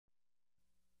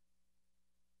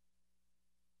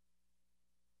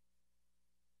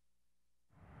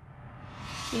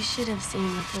You should have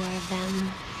seen the four of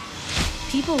them.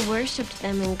 People worshipped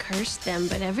them and cursed them,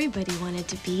 but everybody wanted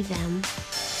to be them.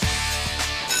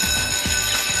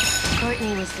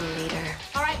 Courtney was the leader.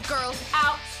 All right, girls,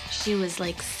 out. She was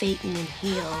like Satan in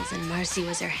heels, and Marcy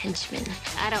was her henchman.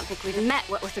 I don't think we'd met,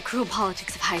 what with the cruel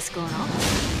politics of high school and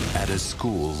all. At a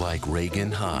school like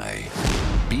Reagan High,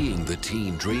 being the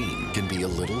teen dream can be a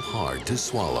little hard to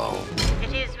swallow.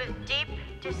 It is with deep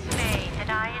dismay that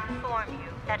I inform you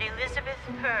that Elizabeth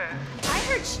Purr... I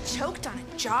heard she choked on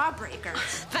a Jawbreaker.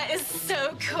 That is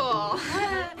so cool.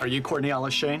 Are you Courtney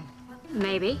Shane?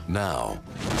 Maybe. Now,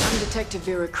 I'm Detective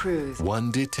Vera Cruz.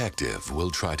 one detective will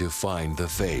try to find the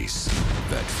face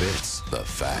that fits the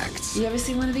facts. You ever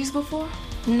seen one of these before?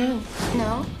 No.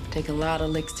 No? Take a lot of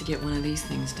licks to get one of these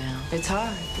things down. It's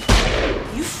hard.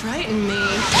 You frighten me.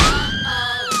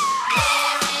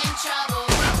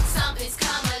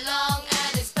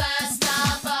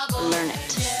 Learn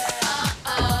it.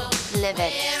 Live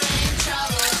it.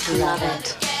 Love it.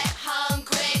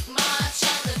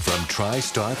 From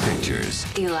TriStar Pictures,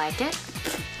 You like it?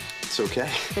 It's okay.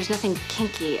 There's nothing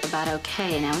kinky about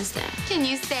okay, now is there? Can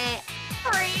you say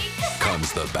freak?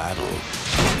 comes the battle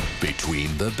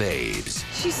between the babes.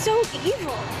 She's so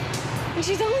evil. And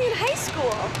she's only in high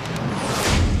school.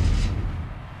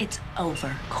 It's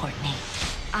over, Courtney.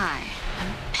 I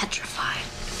am petrified.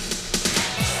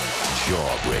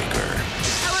 Jawbreaker.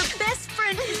 Our best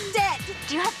friend is dead.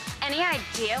 Do you have any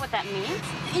idea what that means?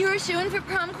 You were shooing for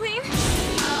prom queen?